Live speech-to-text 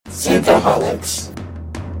Synthaholics.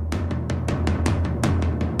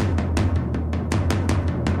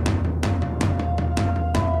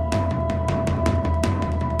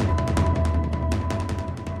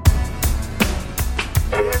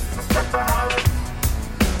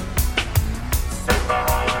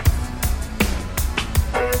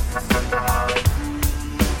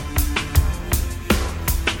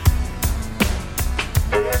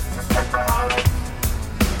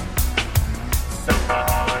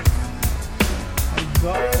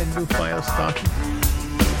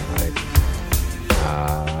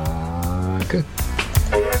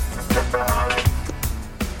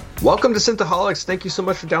 Welcome to Synthaholics. Thank you so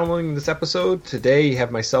much for downloading this episode. Today you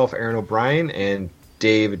have myself, Aaron O'Brien, and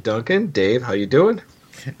Dave Duncan. Dave, how you doing?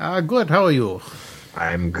 Good. How are you?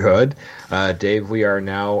 I'm good. Dave, we are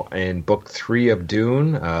now in Book 3 of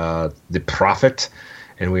Dune, The Prophet,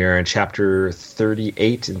 and we are in Chapter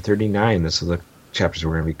 38 and 39. This is the chapters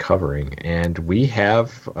we're going to be covering. And we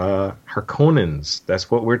have Harkonnens.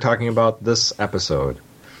 That's what we're talking about this episode.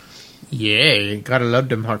 Yay. Gotta love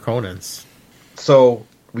them Harkonnens. So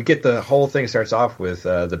we get the whole thing starts off with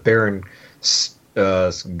the Baron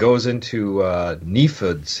goes into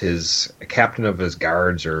Nephid, his captain of his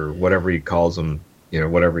guards, or whatever he calls him,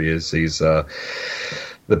 whatever he is. He's the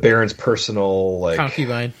Baron's personal,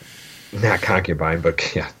 concubine. Not concubine,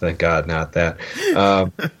 but yeah, thank God, not that.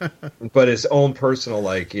 But his own personal,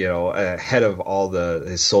 head of all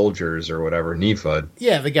his soldiers or whatever, Nephid.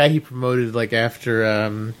 Yeah, the guy he promoted,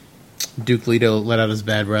 after Duke Leto let out his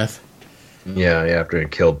bad breath. Yeah, after he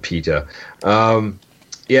killed Peeta. So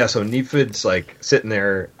Nephid's sitting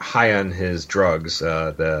there high on his drugs,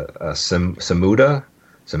 the Samutta,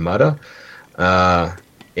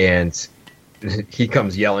 and he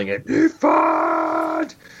comes yelling at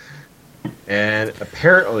Nephid! And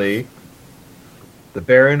apparently the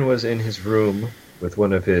Baron was in his room with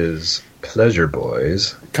one of his pleasure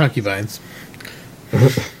boys. Concubines.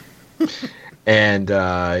 And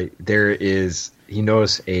he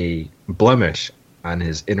noticed a blemish on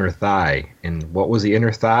his inner thigh. And what was the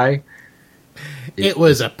inner thigh? It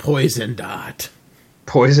was a poison dot.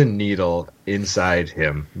 Poison needle inside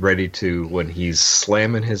him, ready to, when he's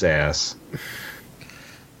slamming his ass.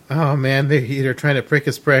 Oh man, they're trying to prick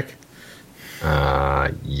his prick.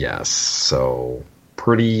 Yes. So,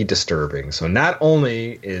 pretty disturbing. So not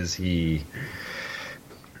only is he...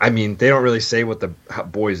 I mean, they don't really say what the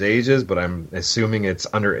boy's age is, but I'm assuming it's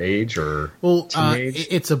underage or teenage.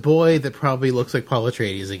 It's a boy that probably looks like Paul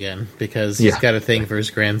Atreides again, because he's got a thing for his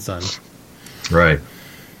grandson. Right.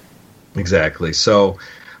 Exactly. So,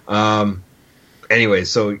 anyway,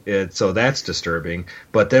 so that's disturbing.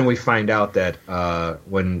 But then we find out that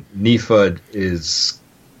when Nephid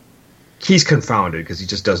he's confounded because he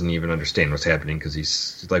just doesn't even understand what's happening, because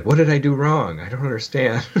he's like, what did I do wrong? I don't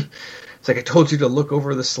understand. It's like, I told you to look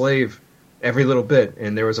over the slave every little bit,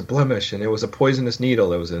 and there was a blemish, and it was a poisonous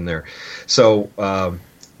needle that was in there. So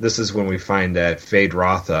this is when we find that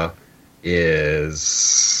Feyd-Rautha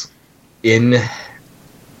is in...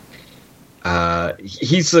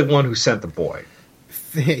 he's the one who sent the boy.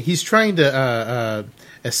 He's trying to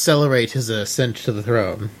accelerate his ascent to the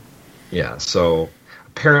throne. Yeah, so...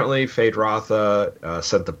 Apparently, Feyd-Rautha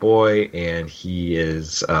sent the boy, and he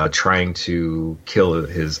is trying to kill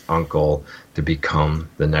his uncle to become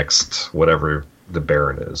the next whatever the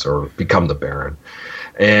Baron is, or become the Baron.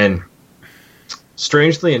 And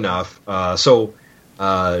strangely enough,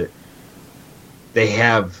 they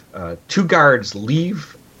have two guards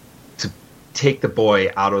leave to take the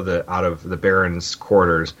boy out of the Baron's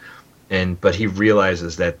quarters, but he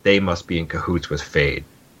realizes that they must be in cahoots with Feyd.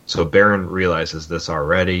 So Baron realizes this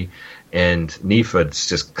already, and Nephid's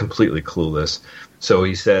just completely clueless. So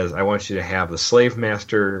he says, I want you to have the slave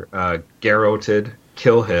master garroted,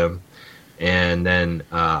 kill him, and then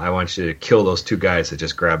I want you to kill those two guys that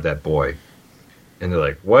just grabbed that boy. And they're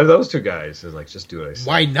like, what are those two guys? They're like, just do what I say.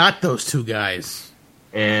 Why not those two guys?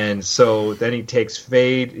 And so then he takes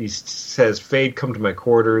Feyd. He says, Feyd, come to my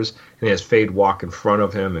quarters. And he has Feyd walk in front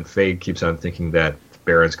of him, and Feyd keeps on thinking that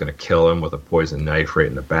Baron's going to kill him with a poison knife right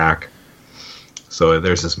in the back. So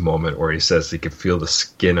there's this moment where he says he can feel the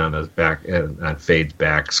skin on his back, on Feyd's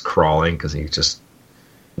back, crawling, because he's just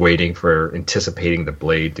anticipating the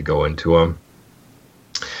blade to go into him.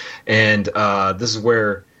 And this is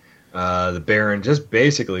where the Baron just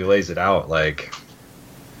basically lays it out, like,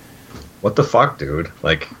 what the fuck, dude?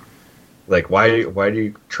 Like why are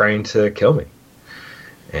you trying to kill me?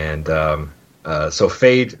 And so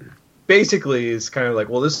Feyd basically is kind of like,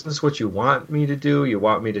 well, this is what you want me to do? You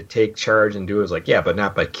want me to take charge and do it? It's like, yeah, but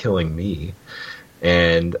not by killing me.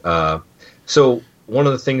 And so one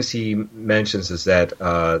of the things he mentions is that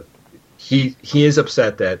he is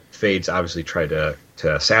upset that Fade's obviously tried to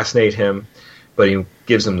assassinate him, but he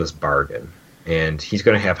gives him this bargain, and he's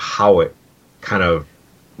going to have Hawat kind of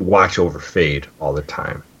watch over Fade all the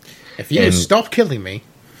time. If you stop killing me,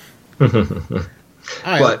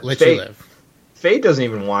 I'll let you live. Fade doesn't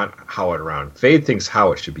even want Hawat around. Fade thinks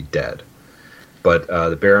Hawat should be dead, but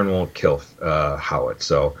the Baron won't kill Hawat.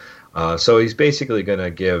 So he's basically going to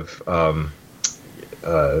give Fade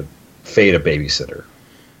a babysitter.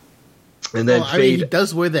 And then he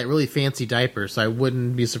does wear that really fancy diaper, so I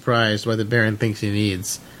wouldn't be surprised why the Baron thinks he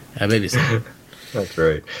needs a babysitter. That's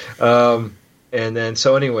right. And then,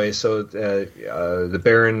 the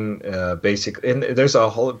Baron basically, and there's a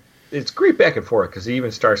whole, it's great back and forth, because he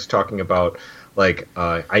even starts talking about, like,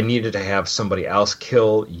 I needed to have somebody else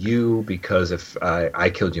kill you, because if I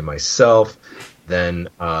killed you myself, then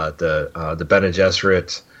the Bene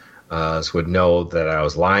Gesserit would know that I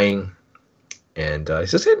was lying. And he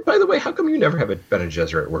says, hey, by the way, how come you never have a Bene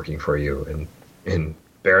Gesserit working for you? And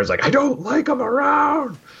Baron's like, I don't like them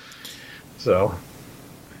around. So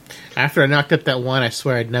after I knocked up that one, I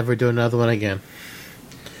swear I'd never do another one again.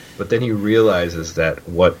 But then he realizes that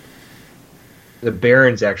what the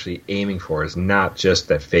Baron's actually aiming for is not just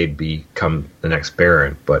that Fade become the next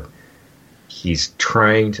Baron, but he's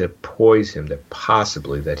trying to poise him that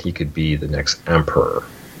possibly that he could be the next Emperor.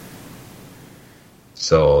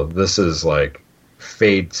 So this is like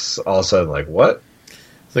Fade's all of a sudden like, what?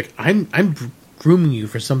 It's like, I'm grooming you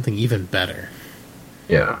for something even better.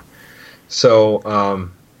 Yeah. So,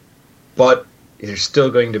 but there's still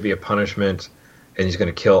going to be a punishment, and he's going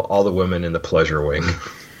to kill all the women in the pleasure wing.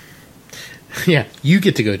 Yeah, you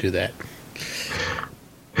get to go do that.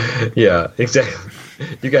 Yeah, exactly.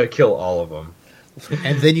 You got to kill all of them.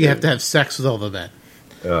 And then you have to have sex with all the men.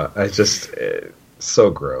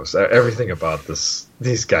 So gross. Everything about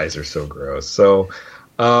these guys are so gross. So,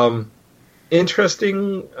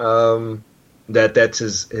 interesting that's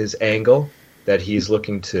his angle, that he's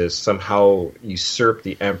looking to somehow usurp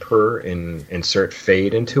the Emperor and insert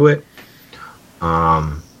Fade into it.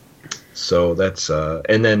 So that's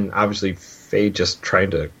and then obviously Fade just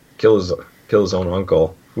trying to kill his own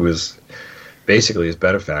uncle, who is basically his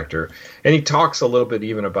benefactor. And he talks a little bit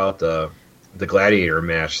even about the gladiator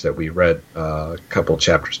match that we read a couple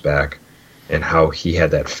chapters back, and how he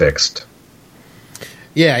had that fixed.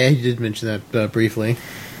 Yeah, he did mention that briefly.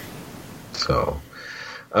 So,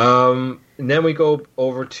 and then we go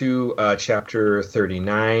over to chapter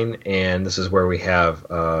 39, and this is where we have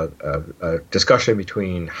a discussion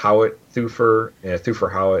between Hawat, Thufir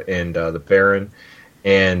Hawat, and the Baron,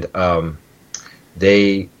 and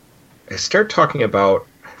they start talking about.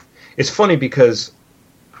 It's funny because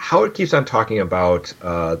Hawat keeps on talking about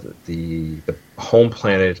the home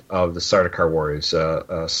planet of the Sardaukar warriors,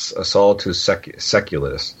 Solitude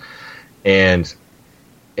Seculis, and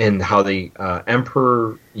how the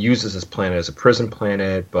Emperor uses this planet as a prison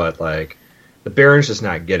planet, but like the Baron's just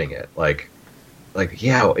not getting it. Like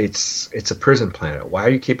yeah, it's a prison planet. Why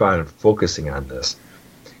do you keep on focusing on this?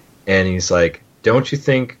 And he's like, don't you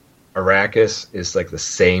think Arrakis is like the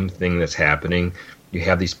same thing that's happening? You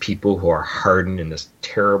have these people who are hardened in this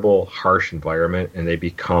terrible, harsh environment, and they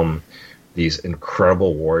become these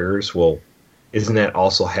incredible warriors. Well, isn't that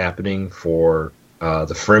also happening for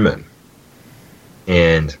the Fremen?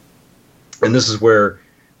 And this is where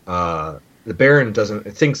the Baron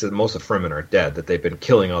thinks that most of Fremen are dead, that they've been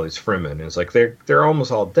killing all these Fremen. And it's like, they're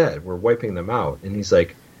almost all dead. We're wiping them out. And he's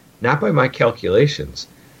like, not by my calculations.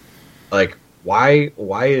 Like, why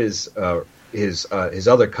is his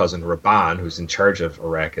other cousin Rabban, who's in charge of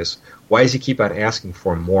Arrakis, why does he keep on asking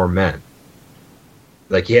for more men?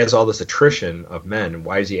 Like, he has all this attrition of men.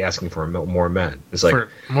 Why is he asking for more men? It's like, for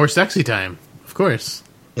more sexy time, of course.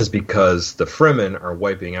 Is because the Fremen are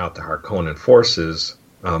wiping out the Harkonnen forces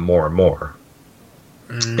more and more.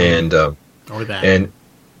 And or that. And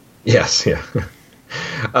yes, yeah.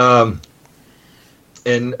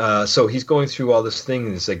 So he's going through all this thing,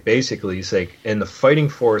 and it's like, basically, he's like, in the fighting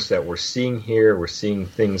force that we're seeing here, we're seeing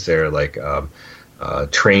things that are like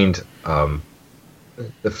trained.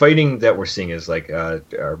 The fighting that we're seeing is like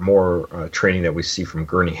are more training that we see from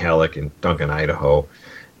Gurney Halleck and Duncan Idaho,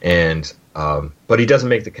 and but he doesn't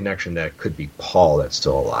make the connection that it could be Paul that's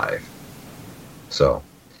still alive. So,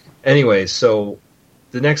 anyway, so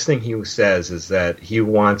the next thing he says is that he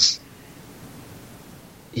wants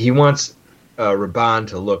Rabban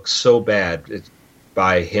to look so bad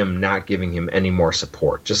by him not giving him any more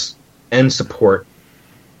support. Just end support,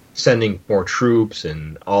 sending more troops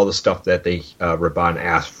and all the stuff that Rabban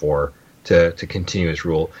asked for to continue his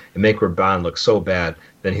rule and make Raban look so bad.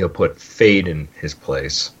 Then he'll put Fade in his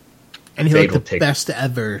place, and he'll look the best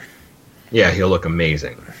ever. Yeah, he'll look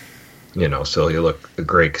amazing. So he'll look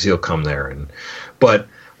great because he'll come there. The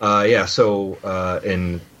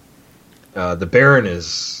Baron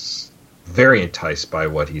is very enticed by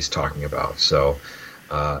what he's talking about. So,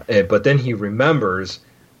 but then he remembers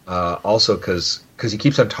also because he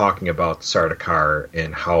keeps on talking about Sardaukar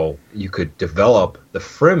and how you could develop the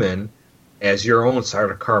Fremen as your own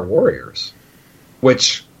Sardaukar warriors,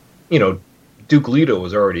 which, Duke Leto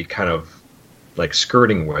was already kind of like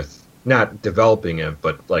skirting with, not developing it,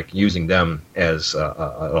 but like using them as an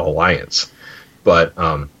alliance. But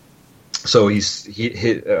so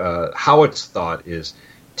Howard's thought is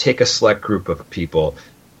take a select group of people,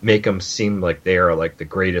 make them seem like they are like the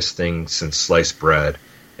greatest thing since sliced bread,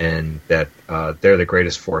 and that they're the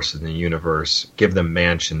greatest force in the universe. Give them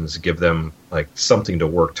mansions, give them like something to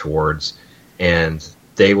work towards, and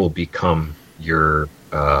they will become your,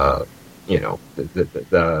 the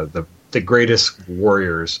greatest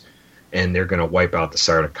warriors. And they're going to wipe out the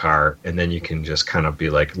Sardaukar, and then you can just kind of be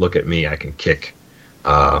like, look at me, I can kick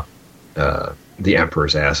the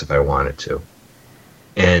Emperor's ass if I wanted to.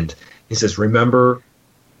 And he says, remember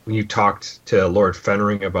when you talked to Lord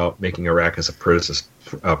Fenring about making Arrakis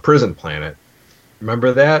a prison planet?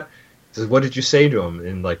 Remember that? He says, what did you say to him?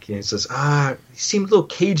 And he says, he seemed a little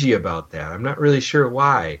cagey about that. I'm not really sure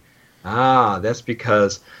why. That's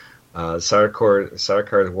because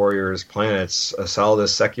Sardaukar warriors' planets, Salidus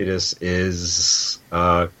Secundus, is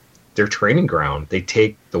their training ground. They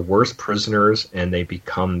take the worst prisoners and they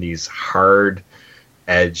become these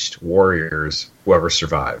hard-edged warriors, whoever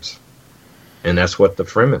survives. And that's what the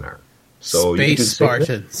Fremen are. So Space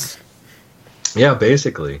Spartans. Yeah,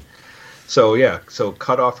 basically. So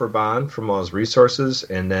cut off Raban from all his resources,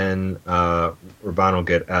 and then Raban will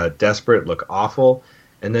get desperate, look awful,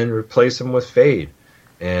 and then replace him with Fade.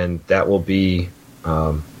 And that will be,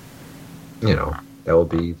 the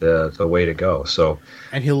way to go. So,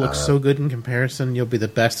 and he'll look so good in comparison. You'll be the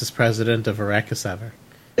bestest president of Arrakis ever.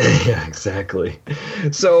 Yeah, exactly.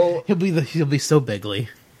 So he'll be so bigly.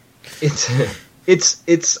 It's an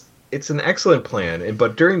excellent plan.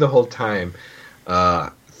 But during the whole time,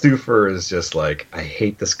 Thufir is just like, I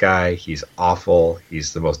hate this guy. He's awful.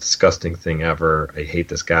 He's the most disgusting thing ever. I hate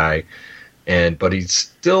this guy. But he's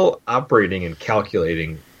still operating and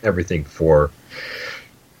calculating everything for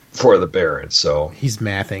the Baron. So he's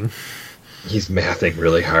mathing. He's mathing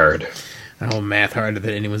really hard. Oh, math harder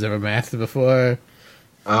than anyone's ever mathed before.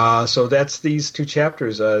 So that's these two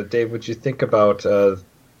chapters. Dave, what do you think about the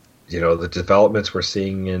developments we're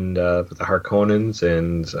seeing in with the Harkonnens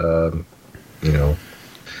and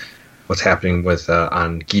what's happening with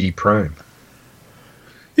on Giedi Prime?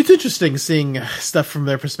 It's interesting seeing stuff from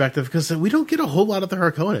their perspective because we don't get a whole lot of the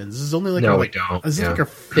Harkonnens. This is only like we don't. This is like our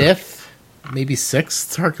fifth, maybe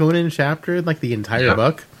sixth Harkonnen chapter in like the entire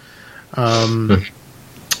book. So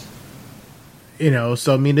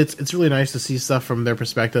I mean, it's really nice to see stuff from their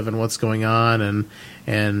perspective and what's going on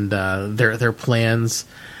and their plans.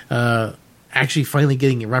 Actually, finally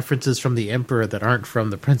getting references from the Emperor that aren't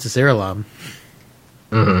from the Princess Irulan.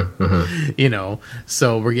 Mm-hmm, mm-hmm.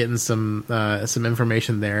 So we're getting some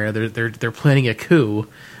information there. They're planning a coup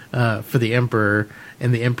for the Emperor,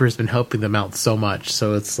 and the Emperor's been helping them out so much.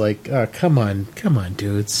 So it's like, come on,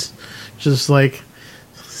 dudes, just like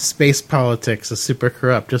space politics is super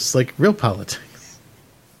corrupt, just like real politics.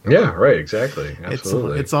 Yeah, right, exactly,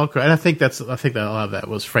 absolutely. It's all corrupt. And I think that a lot of that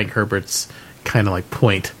was Frank Herbert's kind of like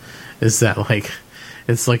point, is that like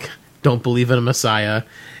it's like don't believe in a messiah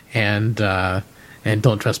and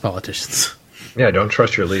don't trust politicians. Yeah, don't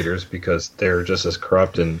trust your leaders because they're just as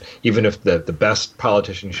corrupt, and even if the best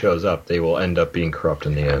politician shows up, they will end up being corrupt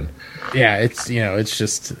in the end. Yeah, it's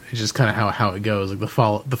just kind of how it goes. Like the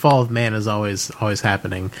fall of man is always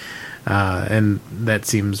happening, and that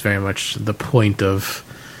seems very much the point of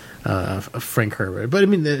Frank Herbert. But I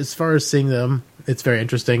mean, as far as seeing them, it's very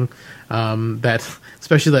interesting. That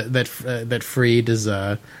especially that Freed is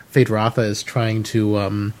Feyd-Rautha is trying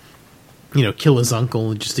to kill his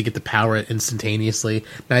uncle just to get the power instantaneously,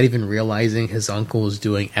 not even realizing his uncle is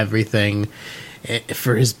doing everything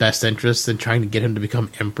for his best interest and trying to get him to become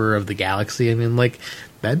emperor of the galaxy. I mean, like,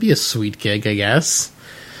 that'd be a sweet gig, I guess.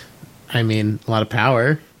 I mean, a lot of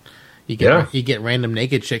power. You get random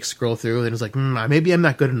naked chicks scroll through, and it's like, maybe I'm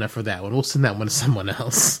not good enough for that one. We'll send that one to someone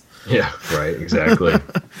else. Yeah, right, exactly.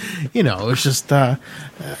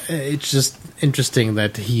 It's just interesting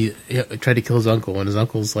that he tried to kill his uncle, and his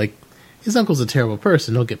uncle's a terrible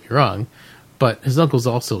person, don't get me wrong, but his uncle's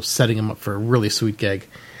also setting him up for a really sweet gig.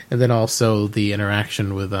 And then also the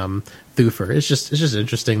interaction with Thufir. It's just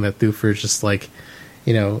interesting that Thufir is just like,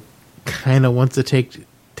 kind of wants to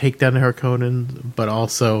take down Harkonnen, but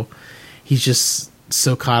also he's just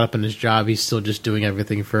so caught up in his job, he's still just doing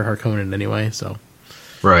everything for Harkonnen anyway. So,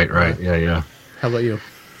 right, yeah. How about you?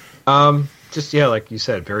 Just like you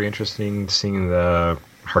said, very interesting seeing the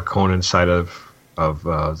Harkonnen side of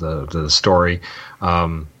the story.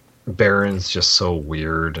 Baron's just so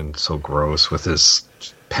weird and so gross with his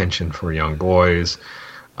penchant for young boys,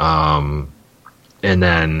 and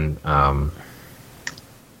then.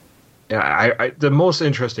 The most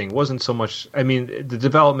interesting wasn't so much. I mean, the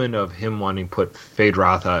development of him wanting to put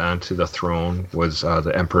Feyd-Rautha onto the throne was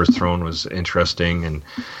the Emperor's throne was interesting, and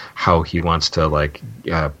how he wants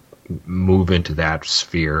to move into that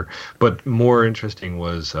sphere. But more interesting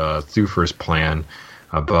was Thufir's plan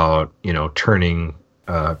about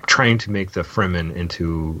trying to make the Fremen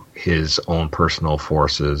into his own personal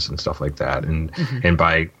forces and stuff like that, and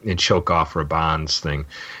choke off Raban's thing.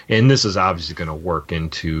 And this is obviously going to work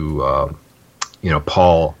into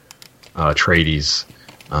Paul Atreides'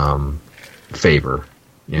 favor,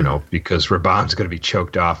 because Raban's going to be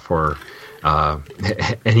choked off for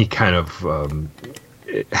any kind of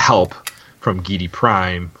help from Giedi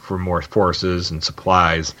Prime for more forces and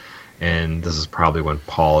supplies. And this is probably when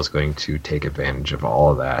Paul is going to take advantage of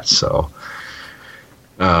all of that. So,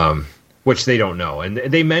 which they don't know. And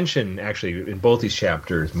they mention, actually, in both these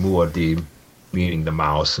chapters, Muad'Dib, meaning the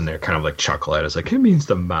mouse, and they're kind of chuckle at it. It's it means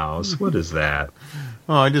the mouse. What is that?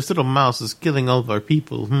 Oh, this little mouse is killing all of our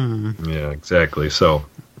people. Yeah, exactly. So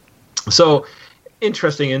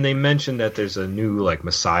interesting. And they mention that there's a new,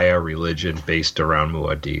 Messiah religion based around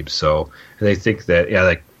Muad'Dib. So they think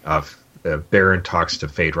that, Baron talks to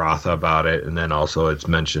Feyd-Rautha about it, and then also it's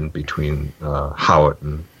mentioned between Hawat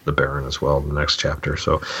and the Baron as well in the next chapter.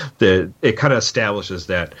 So it kind of establishes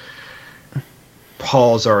that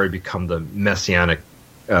Paul's already become the messianic,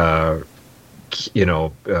 person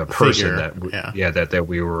figure, that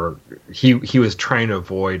we were. He was trying to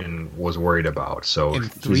avoid and was worried about. So in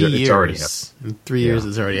 3 years, it's already happened. In 3 years,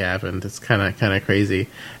 it's already happened. It's kind of crazy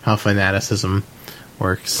how fanaticism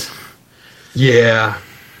works. Yeah.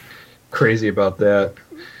 Crazy about that.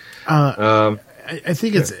 I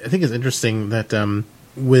think it's interesting that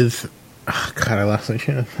with God, I lost my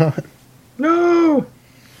train of thought. No.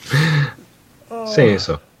 Saying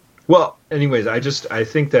so. Well, anyways, I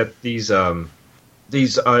think that these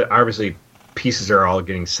obviously pieces are all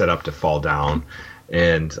getting set up to fall down,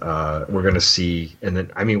 and we're going to see. And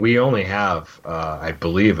then we only have I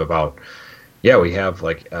believe we have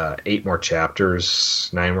 8 more chapters,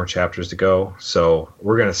 9 more chapters to go. So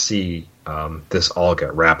we're going to see this all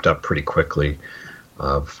get wrapped up pretty quickly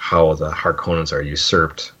of how the Harkonnens are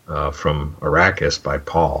usurped from Arrakis by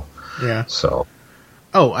Paul. Yeah. So.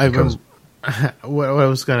 What I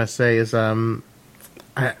was going to say is we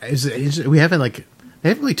haven't they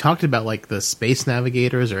haven't really talked about the space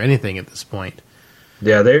navigators or anything at this point.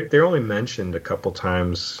 Yeah, they're only mentioned a couple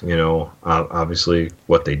times, obviously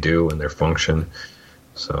what they do and their function.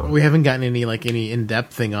 So we haven't gotten any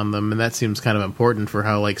in-depth thing on them, and that seems kind of important for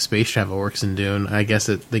how space travel works in Dune. I guess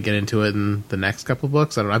they get into it in the next couple of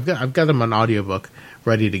books. I don't know. I've got them on audiobook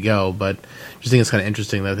ready to go, but I just think it's kind of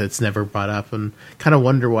interesting that it's never brought up, and kind of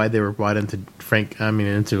wonder why they were brought into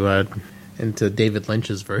into David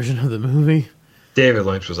Lynch's version of the movie. David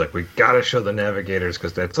Lynch was like, "We got to show the navigators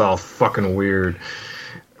because that's all fucking weird."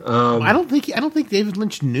 I don't think David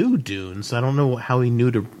Lynch knew Dune, so I don't know how he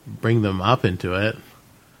knew to bring them up into it.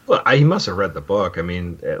 Well, he must have read the book.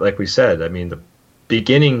 Like we said, the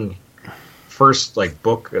beginning first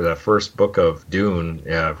book, the first book of Dune,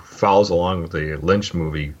 follows along with the Lynch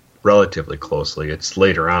movie relatively closely. It's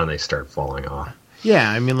later on they start falling off.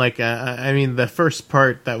 Yeah, the first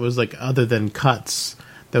part that was other than cuts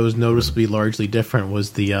that was noticeably largely different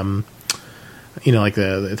was the they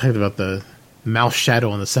talked about the mouse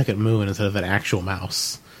shadow on the second moon instead of an actual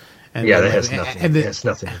mouse. And that has nothing. It has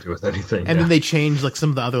nothing to do with anything. And then they changed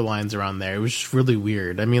some of the other lines around there. It was just really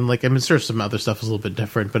weird. Sure, some other stuff was a little bit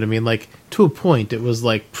different, but to a point, it was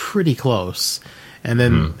pretty close. And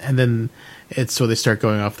then it's so they start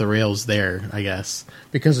going off the rails there, I guess,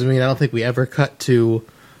 because I don't think we ever cut to,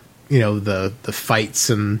 the fights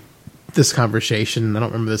and this conversation. I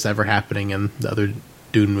don't remember this ever happening in the other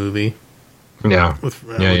Dune movie. Yeah, with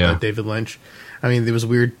David Lynch. There was a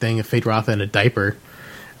weird thing of Feyd-Rautha in a diaper.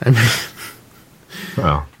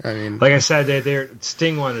 Well, like I said,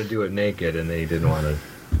 Sting wanted to do it naked, and they didn't want to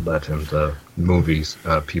let him. The movies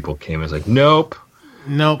people came and was like, nope.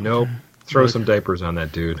 Throw some diapers on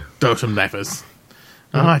that dude. Throw some diapers.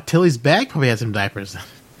 Tilly's bag probably has some diapers.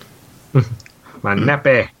 My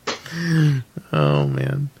nappy. Oh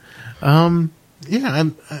man. Yeah,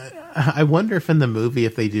 I wonder if in the movie,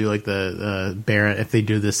 if they do like the Baron, if they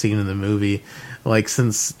do this scene in the movie, like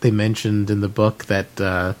since they mentioned in the book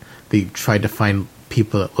that they tried to find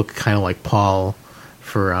people that look kind of like Paul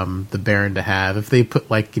for the Baron to have. If they put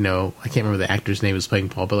like, I can't remember the actor's name who's playing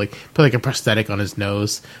Paul, but like put like a prosthetic on his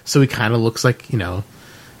nose, so he kind of looks like he,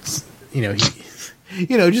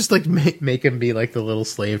 just like make him be like the little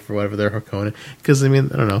slave for whatever their Harkonnen. Because I mean,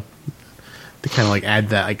 I don't know, to kind of like add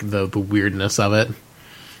that like the weirdness of it.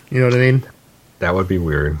 You know what I mean? That would be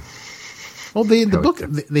weird. Well, in the book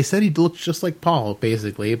they said he looks just like Paul,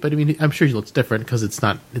 basically. But I mean, I'm sure he looks different because it's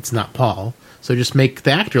not Paul. So just make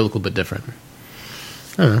the actor look a little bit different.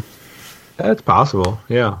 I don't know. That's possible.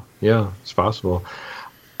 Yeah, it's possible.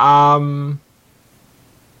 Yeah.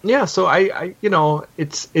 So I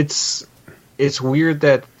it's weird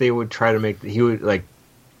that they would try to make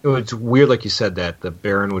it's weird, like you said, that the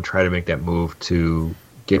Baron would try to make that move to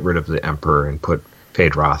get rid of the Emperor and put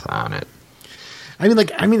Feyd-Rautha on it. I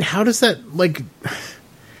mean, how does that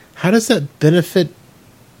benefit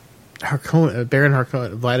Harkonnen, Baron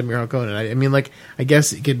Harkonnen, Vladimir Harkonnen? I mean, like, I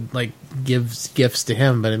guess it could like give gifts to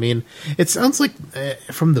him, but I mean, it sounds like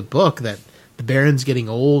from the book that the Baron's getting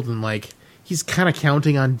old and like he's kind of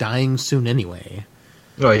counting on dying soon anyway.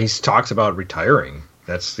 No, he talks about retiring.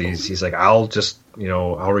 He's like, I'll just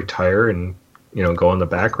I'll retire and go in the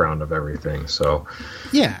background of everything. So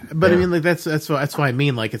yeah, but I mean, like that's why I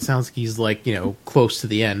mean, like it sounds like he's like close to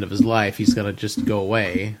the end of his life. He's gonna just go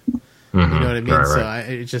away. Mm-hmm. You know what I mean? Right, so right.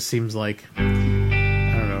 It just seems like I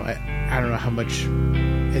don't know. I don't know how much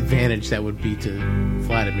advantage that would be to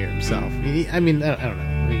Vladimir himself. I mean, I don't know.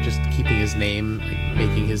 I mean, just keeping his name, like,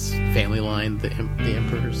 making his family line the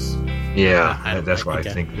Emperor's. Yeah, that's where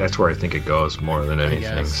I think it goes more than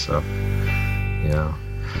anything. So yeah.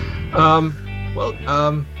 Well,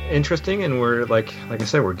 interesting, and we're like I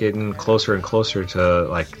said, we're getting closer and closer to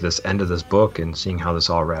like this end of this book and seeing how this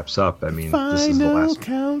all wraps up. I mean, this is the last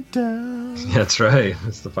countdown. That's right.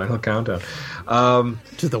 It's the final countdown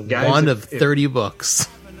to the guys, one of 30 books.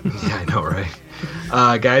 Yeah, I know, right?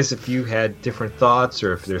 Guys, if you had different thoughts,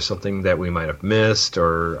 or if there's something that we might have missed,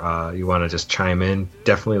 or you want to just chime in,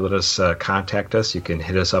 definitely let us contact us. You can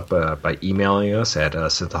hit us up by emailing us at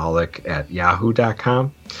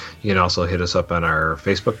synthaholic@yahoo.com. You can also hit us up on our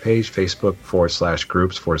Facebook page,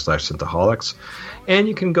 Facebook.com/groups/Synthaholics. And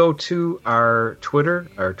you can go to our Twitter.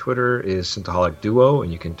 Our Twitter is Synthaholic Duo,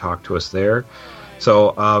 and you can talk to us there.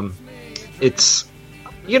 So it's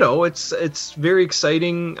very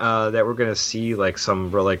exciting that we're going to see like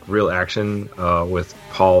some real action with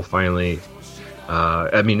Paul finally.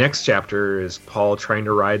 Next chapter is Paul trying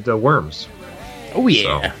to ride the worms. Oh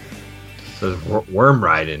yeah, so worm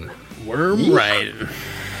riding. Riding.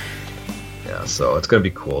 Yeah, so it's going to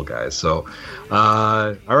be cool, guys. So,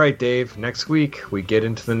 all right, Dave. Next week we get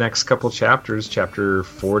into the next couple chapters, chapter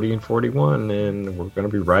 40 and 41, and we're going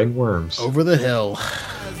to be riding worms over the hill.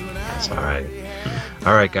 That's all right.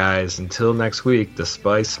 All right, guys. Until next week, the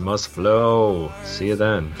spice must flow. See you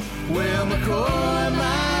then. Well, McCoy,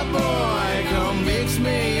 my boy, come mix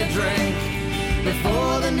me a drink.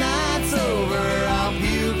 Before the night's over, I'll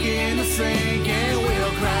puke in the sink, and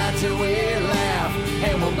we'll cry till we laugh,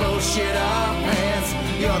 and we'll both shit our pants.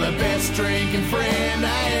 You're the best drinking friend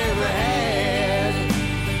I ever had.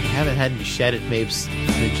 I haven't had any Shattered Mapes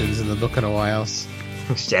mentions in the book in a while.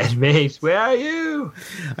 Shattered Mapes, where are you?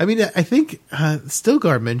 I mean, I think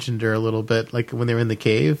Stilgar mentioned her a little bit, like when they were in the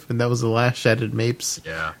cave, and that was the last Shattered Mapes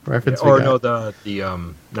reference. Or no, the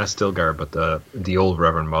not Stilgar, but the old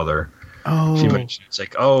Reverend Mother. Oh, she mentioned it's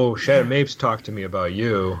like, oh, Shattered Mapes talked to me about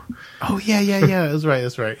you. Oh yeah.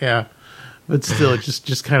 That's right. Yeah, but still,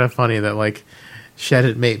 just kind of funny that like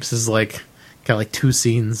Shattered Mapes is like got like 2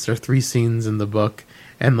 scenes or 3 scenes in the book,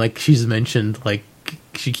 and like she's mentioned, like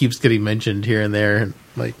she keeps getting mentioned here and there, and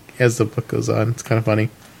like as the book goes on. It's kind of funny.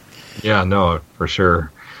 Yeah, no, for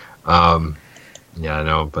sure. Yeah,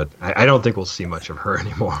 no, but I don't think we'll see much of her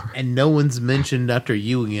anymore. And no one's mentioned Dr.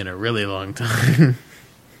 Ewing in a really long time.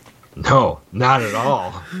 No, not at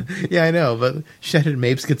all. Yeah, I know, but Shattered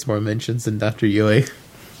Mapes gets more mentions than Dr. Ewing.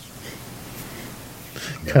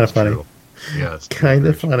 Kind of funny. True. Yeah, it's kind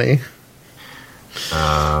of funny.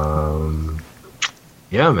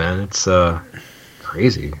 Yeah, man, it's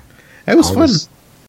crazy. It was fun.